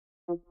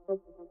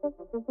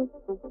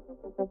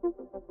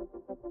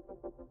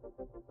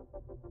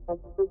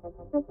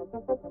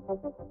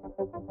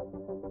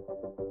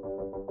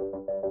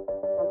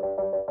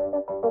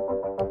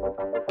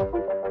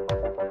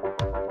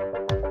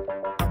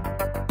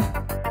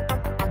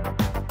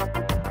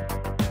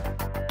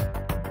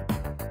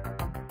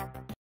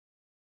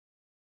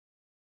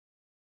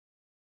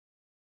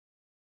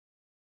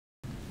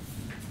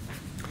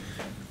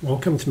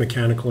Welcome to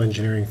Mechanical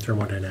Engineering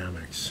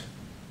Thermodynamics.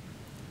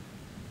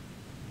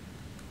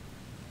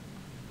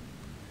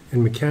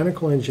 In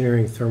Mechanical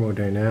Engineering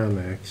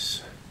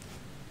Thermodynamics,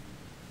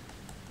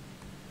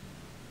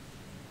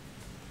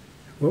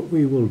 what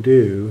we will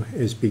do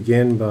is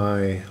begin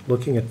by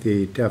looking at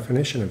the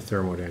definition of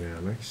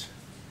thermodynamics.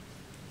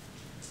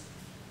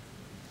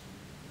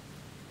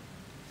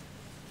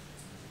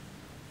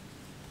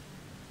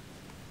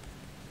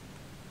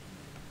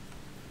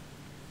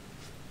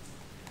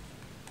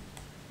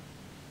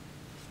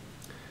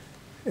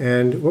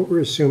 And what we're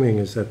assuming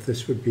is that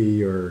this would be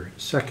your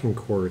second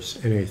course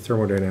in a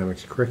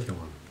thermodynamics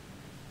curriculum.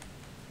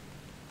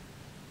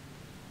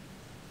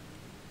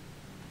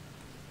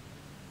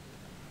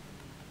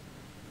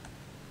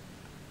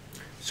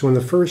 So in the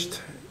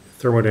first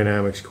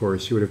thermodynamics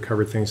course, you would have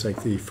covered things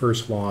like the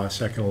first law,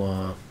 second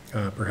law,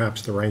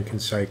 perhaps the Rankine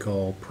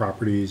cycle,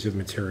 properties of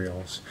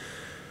materials.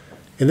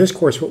 In this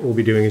course, what we'll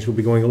be doing is we'll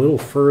be going a little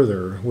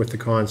further with the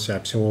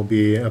concepts, and we'll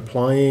be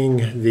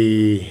applying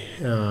the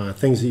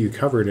things that you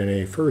covered in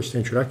a first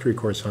introductory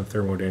course on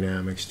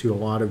thermodynamics to a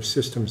lot of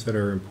systems that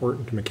are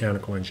important to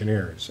mechanical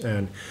engineers.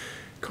 And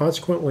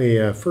consequently,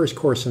 a first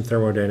course in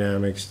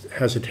thermodynamics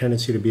has a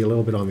tendency to be a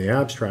little bit on the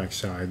abstract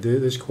side.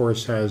 This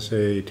course has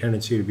a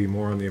tendency to be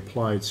more on the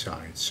applied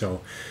side.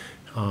 So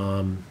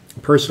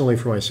personally,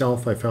 for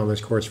myself, I found this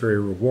course very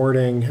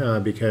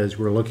rewarding because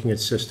we're looking at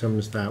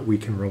systems that we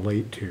can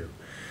relate to.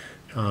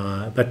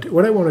 But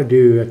what I want to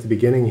do at the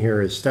beginning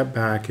here is step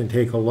back and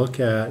take a look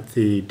at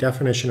the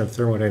definition of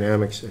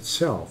thermodynamics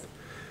itself.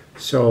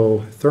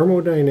 So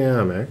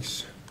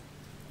thermodynamics,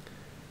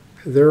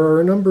 there are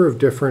a number of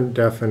different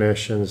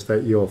definitions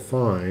that you'll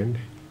find.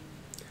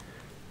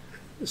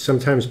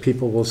 Sometimes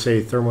people will say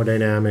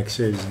thermodynamics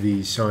is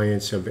the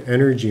science of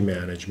energy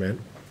management.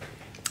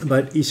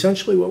 But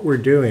essentially what we're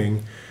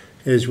doing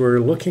is we're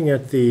looking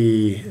at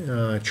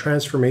the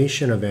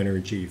transformation of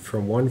energy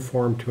from one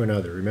form to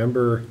another.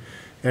 Remember,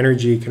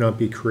 energy cannot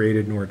be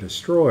created nor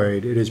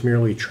destroyed. It is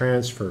merely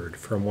transferred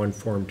from one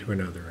form to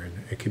another.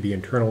 And it could be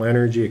internal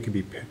energy, it could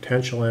be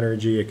potential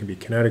energy, it could be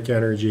kinetic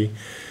energy.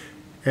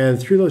 And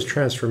through those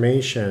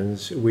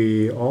transformations,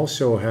 we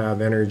also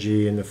have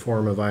energy in the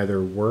form of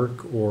either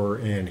work or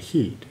in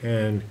heat.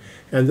 And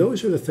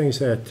those are the things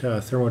that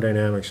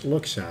thermodynamics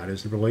looks at,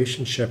 is the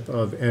relationship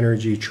of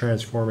energy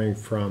transforming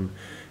from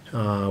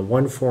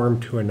one form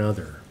to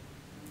another.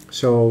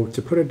 So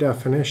to put a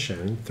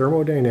definition,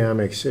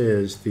 thermodynamics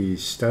is the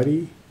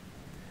study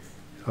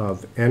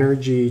of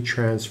energy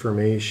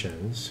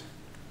transformations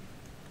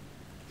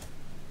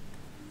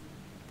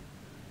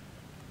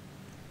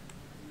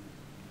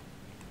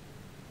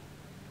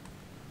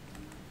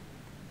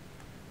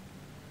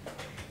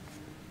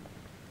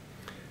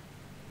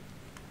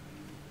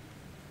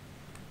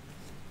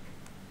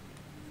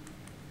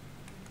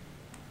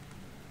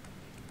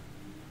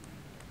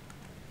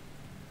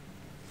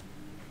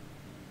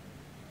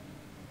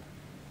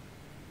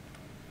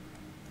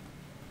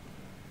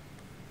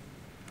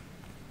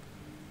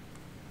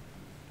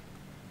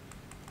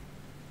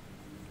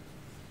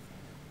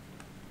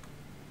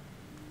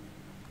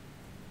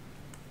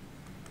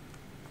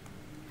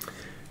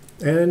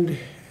and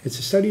it's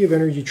a study of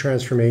energy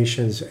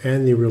transformations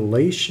and the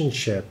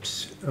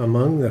relationships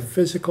among the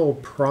physical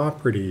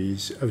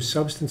properties of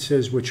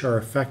substances which are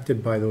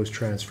affected by those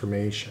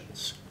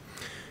transformations.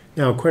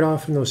 Now, quite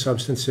often those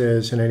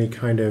substances in any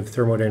kind of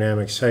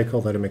thermodynamic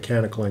cycle that a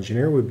mechanical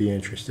engineer would be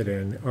interested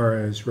in are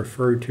as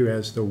referred to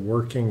as the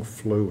working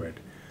fluid.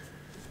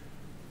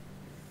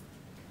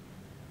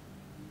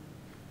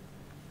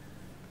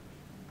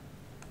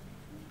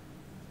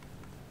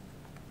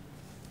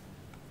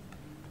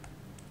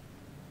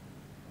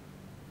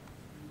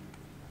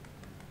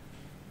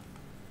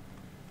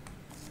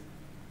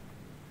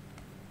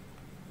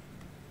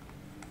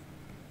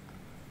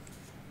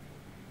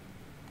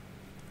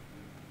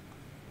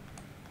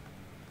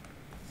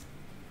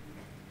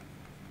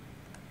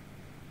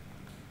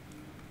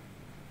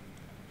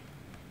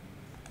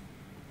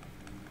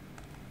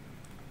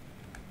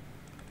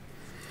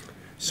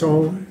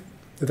 So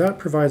that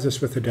provides us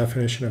with the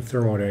definition of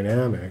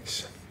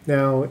thermodynamics.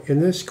 Now,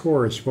 in this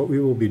course, what we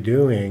will be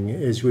doing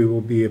is we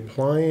will be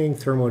applying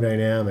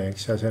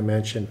thermodynamics, as I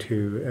mentioned,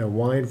 to a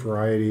wide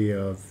variety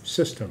of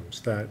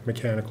systems that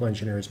mechanical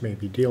engineers may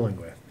be dealing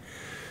with.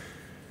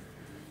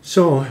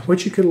 So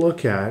what you could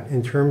look at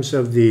in terms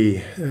of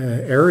the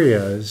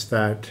areas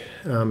that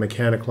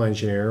mechanical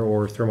engineer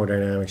or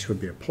thermodynamics would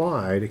be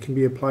applied, it can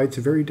be applied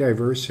to very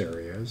diverse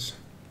areas.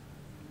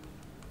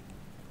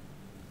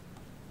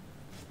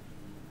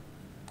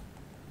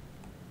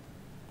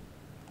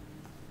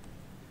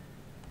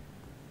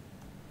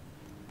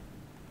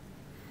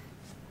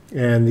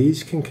 And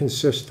these can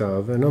consist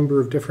of a number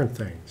of different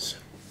things.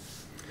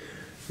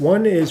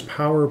 One is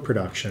power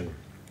production.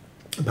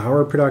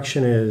 Power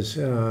production is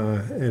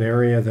an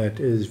area that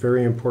is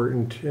very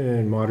important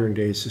in modern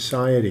day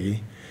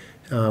society.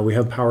 We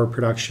have power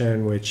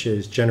production, which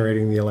is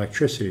generating the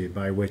electricity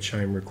by which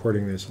I'm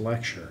recording this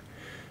lecture.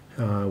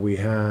 We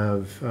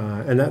have,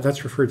 and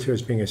that's referred to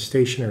as being a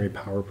stationary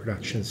power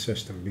production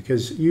system,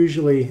 because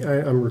usually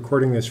I'm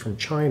recording this from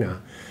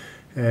China.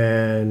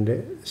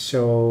 And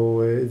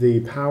so the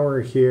power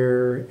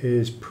here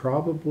is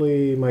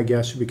probably, my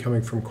guess would be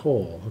coming from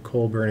coal, a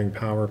coal burning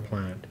power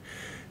plant.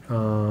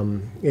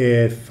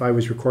 If I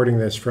was recording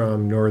this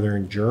from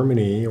northern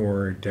Germany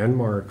or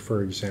Denmark,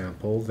 for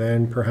example,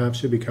 then perhaps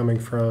it would be coming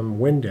from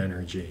wind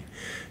energy.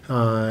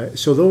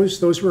 So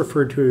those are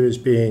referred to as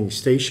being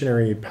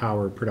stationary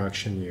power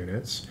production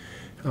units.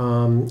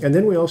 And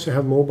then we also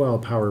have mobile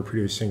power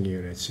producing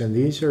units. And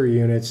these are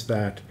units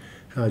that,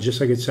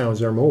 just like it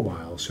sounds, are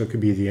mobile. So it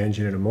could be the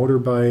engine in a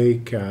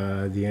motorbike,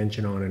 the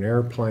engine on an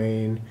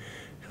airplane.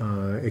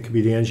 It could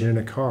be the engine in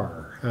a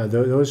car.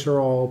 Those are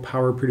all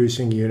power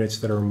producing units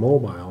that are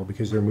mobile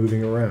because they're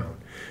moving around.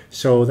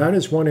 So that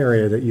is one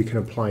area that you can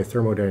apply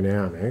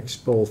thermodynamics,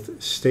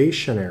 both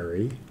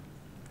stationary.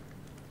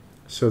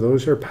 So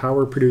those are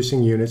power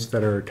producing units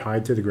that are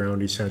tied to the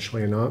ground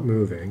essentially and not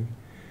moving,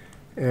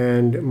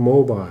 and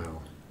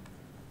mobile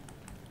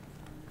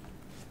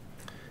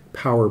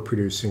power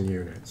producing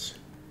units.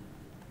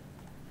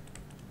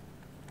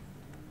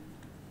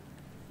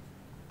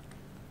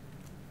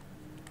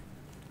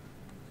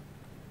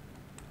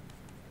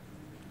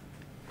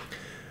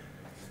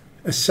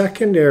 A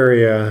second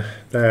area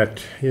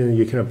that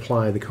you can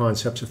apply the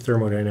concepts of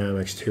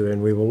thermodynamics to,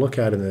 and we will look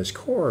at in this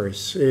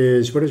course,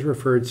 is what is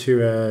referred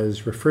to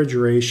as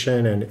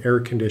refrigeration and air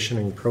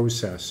conditioning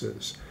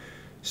processes.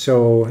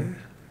 So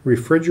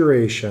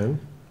refrigeration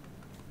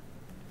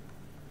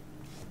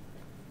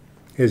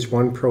is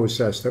one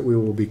process that we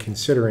will be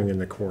considering in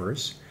the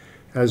course,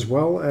 as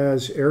well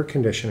as air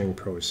conditioning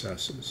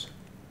processes,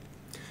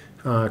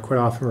 quite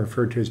often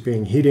referred to as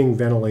being heating,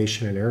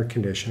 ventilation, and air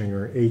conditioning,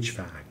 or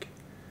HVAC.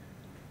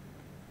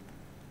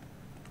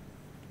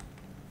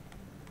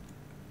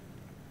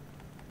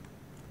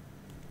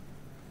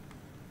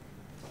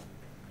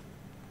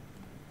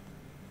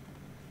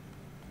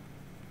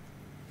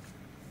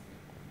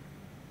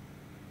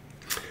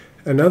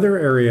 Another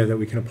area that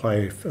we can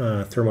apply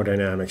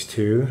thermodynamics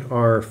to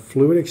are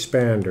fluid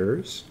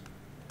expanders,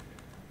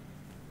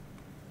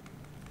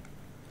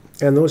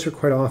 and those are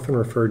quite often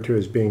referred to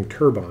as being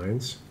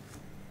turbines,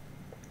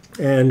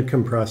 and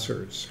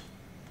compressors.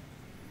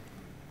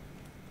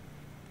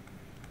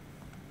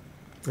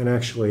 And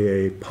actually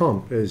a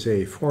pump is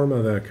a form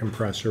of a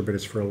compressor, but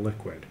it's for a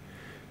liquid.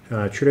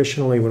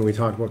 Traditionally, when we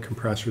talk about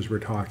compressors, we're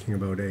talking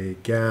about a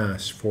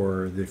gas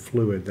for the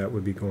fluid that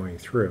would be going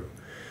through.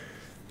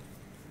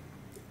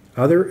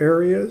 Other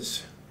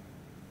areas,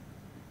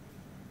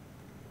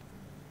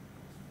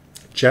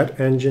 jet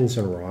engines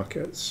and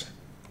rockets.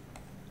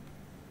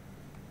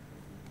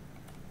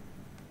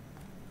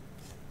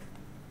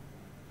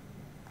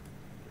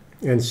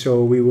 And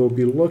so we will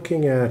be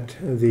looking at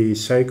the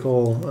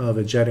cycle of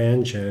a jet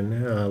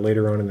engine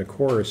later on in the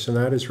course, and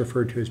that is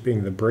referred to as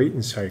being the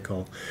Brayton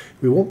cycle.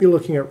 We won't be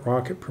looking at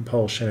rocket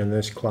propulsion in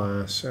this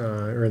class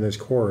or in this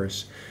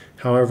course.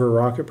 However,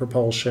 rocket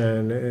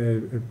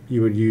propulsion,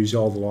 you would use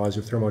all the laws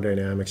of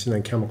thermodynamics and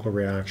then chemical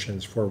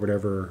reactions for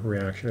whatever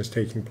reaction is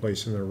taking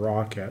place in the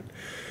rocket.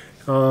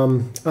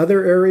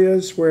 Other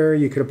areas where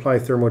you could apply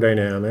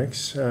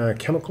thermodynamics,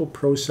 chemical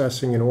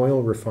processing in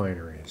oil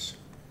refineries.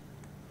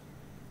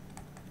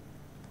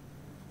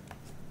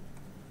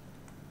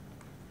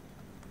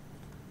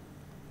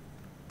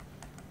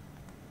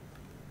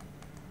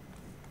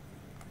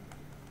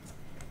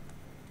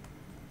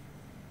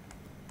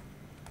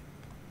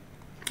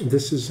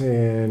 This is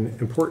an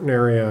important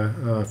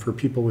area for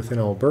people within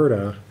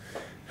Alberta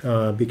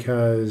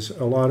because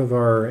a lot of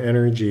our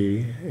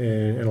energy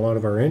and a lot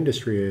of our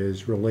industry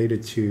is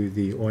related to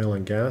the oil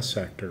and gas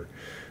sector.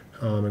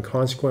 And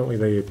consequently,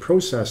 the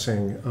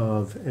processing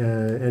of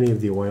any of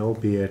the oil,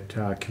 be it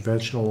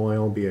conventional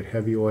oil, be it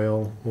heavy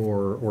oil,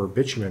 or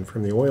bitumen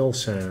from the oil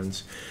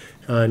sands,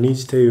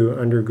 needs to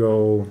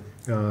undergo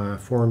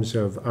forms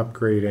of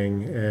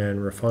upgrading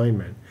and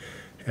refinement.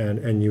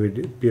 And you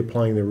would be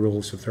applying the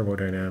rules of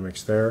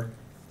thermodynamics there.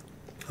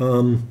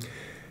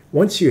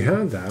 Once you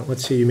have that,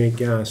 let's say you make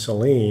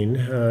gasoline,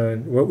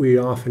 what we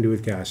often do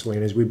with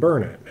gasoline is we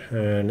burn it.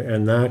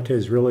 And that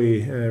is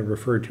really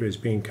referred to as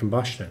being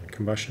combustion.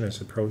 Combustion is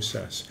the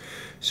process.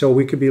 So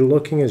we could be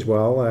looking as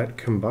well at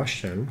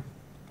combustion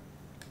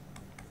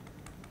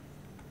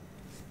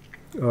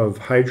of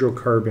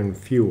hydrocarbon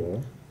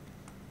fuel.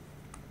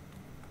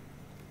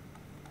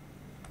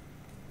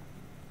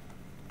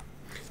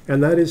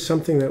 And that is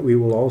something that we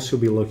will also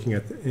be looking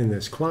at in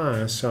this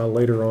class.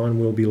 Later on,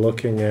 we'll be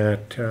looking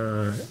at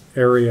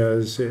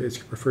areas,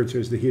 it's referred to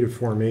as the heat of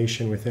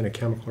formation within a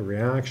chemical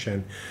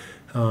reaction.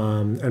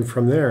 And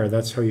from there,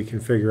 that's how you can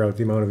figure out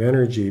the amount of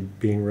energy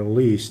being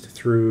released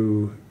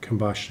through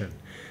combustion.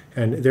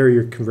 And there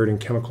you're converting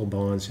chemical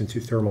bonds into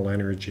thermal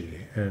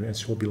energy. And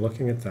so we'll be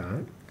looking at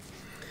that.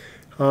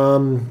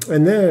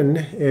 And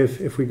then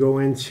if we go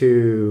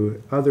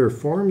into other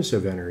forms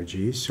of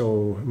energy,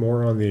 so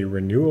more on the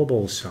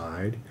renewable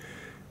side,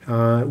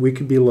 we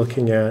could be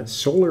looking at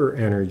solar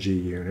energy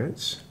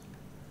units.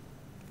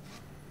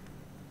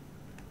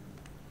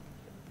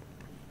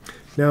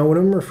 Now, when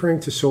I'm referring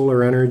to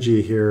solar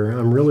energy here,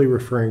 I'm really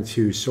referring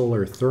to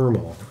solar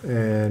thermal.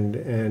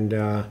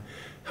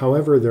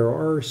 However, there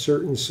are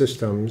certain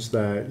systems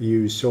that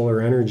use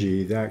solar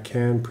energy that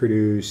can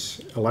produce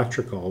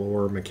electrical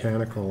or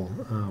mechanical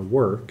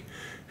work,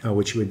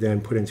 which you would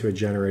then put into a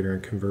generator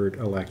and convert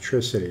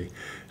electricity.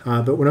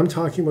 But when I'm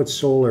talking about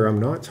solar, I'm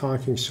not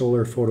talking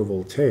solar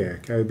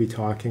photovoltaic. I would be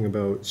talking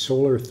about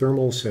solar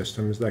thermal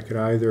systems that could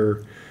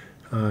either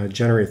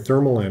generate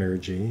thermal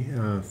energy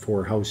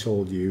for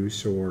household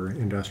use or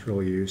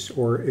industrial use,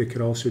 or it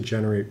could also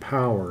generate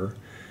power,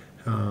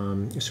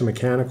 so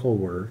mechanical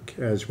work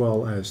as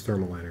well as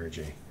thermal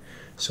energy.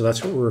 So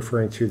that's what we're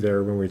referring to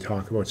there when we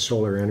talk about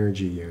solar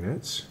energy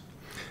units.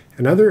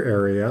 Another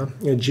area,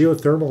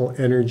 geothermal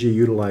energy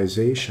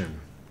utilization.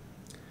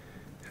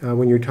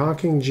 When you're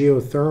talking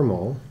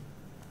geothermal,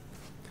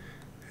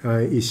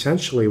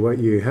 essentially what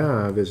you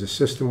have is a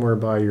system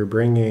whereby you're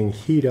bringing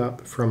heat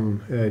up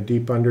from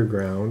deep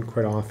underground,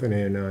 quite often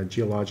in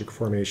geologic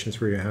formations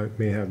where you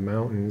may have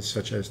mountains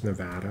such as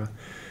Nevada.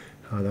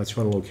 That's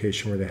one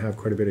location where they have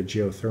quite a bit of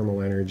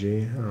geothermal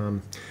energy.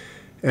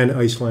 And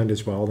Iceland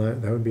as well,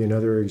 that would be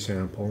another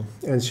example.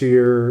 And so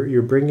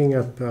you're bringing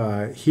up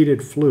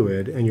heated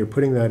fluid and you're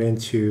putting that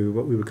into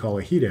what we would call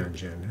a heat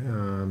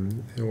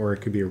engine, or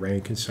it could be a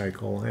Rankine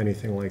cycle,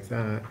 anything like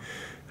that.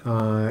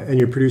 And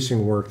you're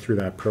producing work through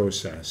that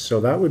process. So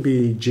that would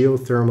be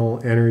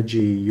geothermal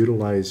energy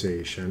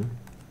utilization.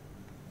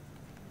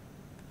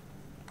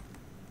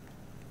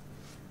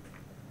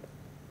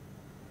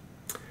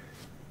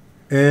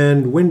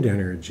 And wind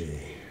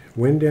energy.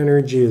 Wind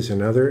energy is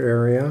another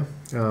area.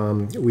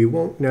 We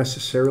won't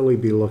necessarily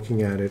be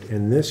looking at it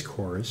in this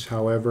course.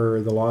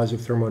 However, the laws of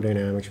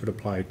thermodynamics would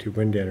apply to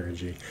wind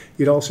energy.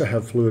 You'd also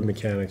have fluid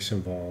mechanics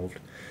involved,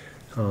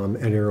 and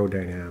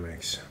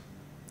aerodynamics.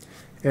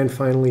 And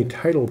finally,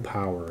 tidal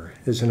power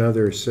is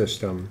another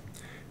system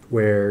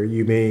where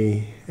you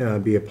may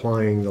be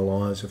applying the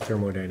laws of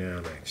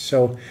thermodynamics.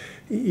 So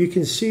you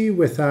can see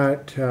with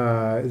that,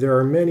 there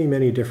are many,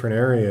 many different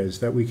areas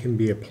that we can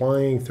be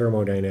applying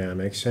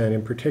thermodynamics, and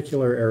in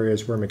particular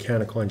areas where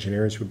mechanical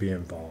engineers would be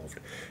involved.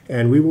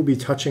 And we will be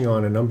touching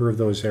on a number of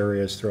those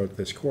areas throughout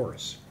this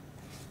course.